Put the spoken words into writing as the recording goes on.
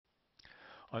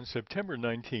On September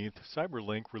 19th,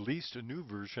 Cyberlink released a new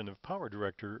version of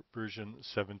PowerDirector version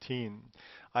 17.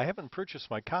 I haven't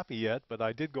purchased my copy yet, but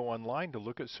I did go online to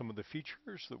look at some of the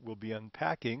features that we'll be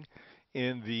unpacking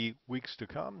in the weeks to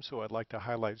come, so I'd like to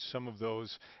highlight some of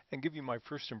those and give you my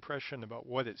first impression about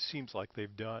what it seems like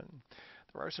they've done.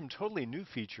 There are some totally new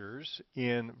features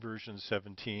in version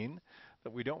 17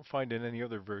 that we don't find in any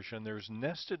other version. There's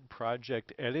nested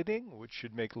project editing, which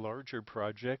should make larger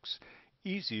projects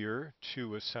easier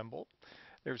to assemble.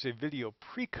 There's a video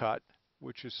pre-cut,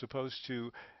 which is supposed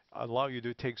to allow you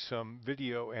to take some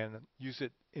video and use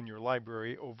it in your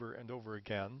library over and over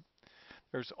again.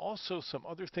 There's also some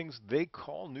other things they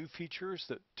call new features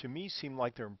that to me seem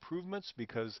like they're improvements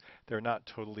because they're not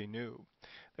totally new.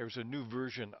 There's a new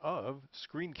version of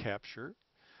screen capture.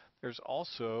 There's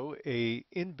also a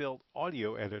inbuilt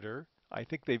audio editor. I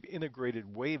think they've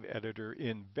integrated Wave Editor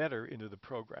in better into the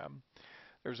program.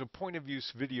 There's a point of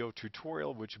use video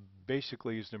tutorial, which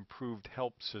basically is an improved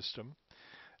help system.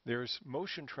 There's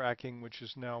motion tracking, which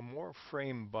is now more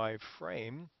frame by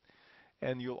frame.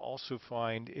 And you'll also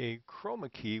find a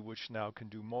chroma key, which now can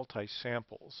do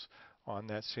multi-samples on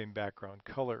that same background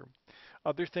color.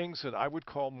 Other things that I would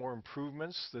call more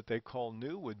improvements that they call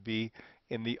new would be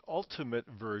in the ultimate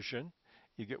version.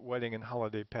 You get Wedding and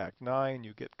Holiday Pack 9,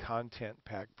 you get Content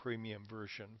Pack Premium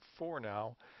version 4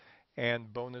 now,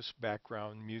 and bonus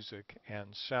background music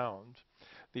and sound.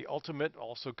 The Ultimate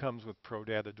also comes with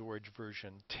ProDAD Adorage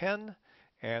version 10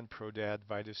 and ProDAD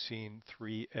Vidascene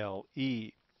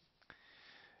 3LE.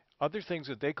 Other things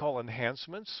that they call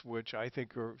enhancements, which I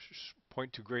think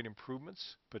point to great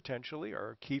improvements potentially,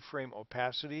 are keyframe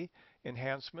opacity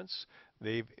enhancements.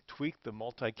 They've tweaked the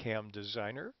multicam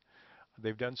designer.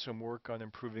 They've done some work on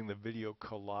improving the video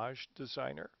collage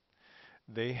designer.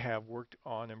 They have worked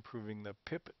on improving the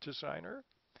PIP designer,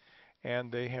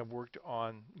 and they have worked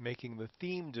on making the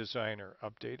theme designer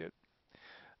updated.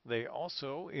 They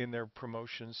also, in their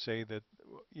promotions, say that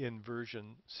in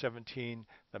version 17,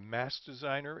 the mask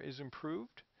designer is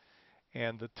improved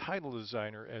and the title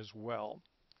designer as well.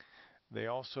 They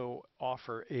also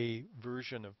offer a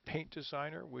version of Paint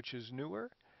Designer, which is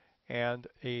newer, and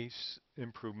a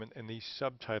improvement in the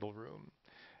subtitle room,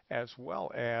 as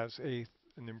well as an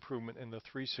improvement in the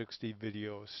 360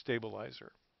 video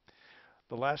stabilizer.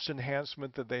 The last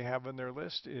enhancement that they have on their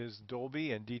list is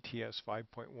Dolby and DTS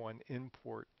 5.1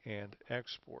 import and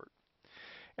export.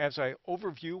 As I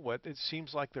overview what it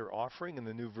seems like they're offering in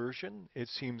the new version, it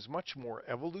seems much more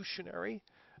evolutionary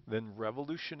than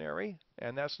revolutionary,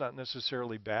 and that's not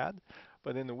necessarily bad,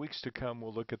 but in the weeks to come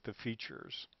we'll look at the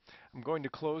features. I'm going to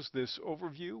close this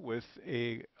overview with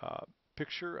a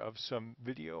picture of some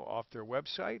video off their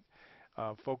website,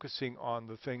 focusing on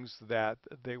the things that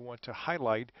they want to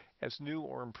highlight as new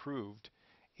or improved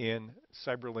in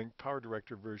Cyberlink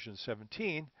PowerDirector version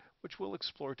 17, which we'll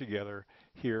explore together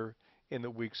here in the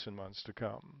weeks and months to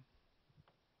come.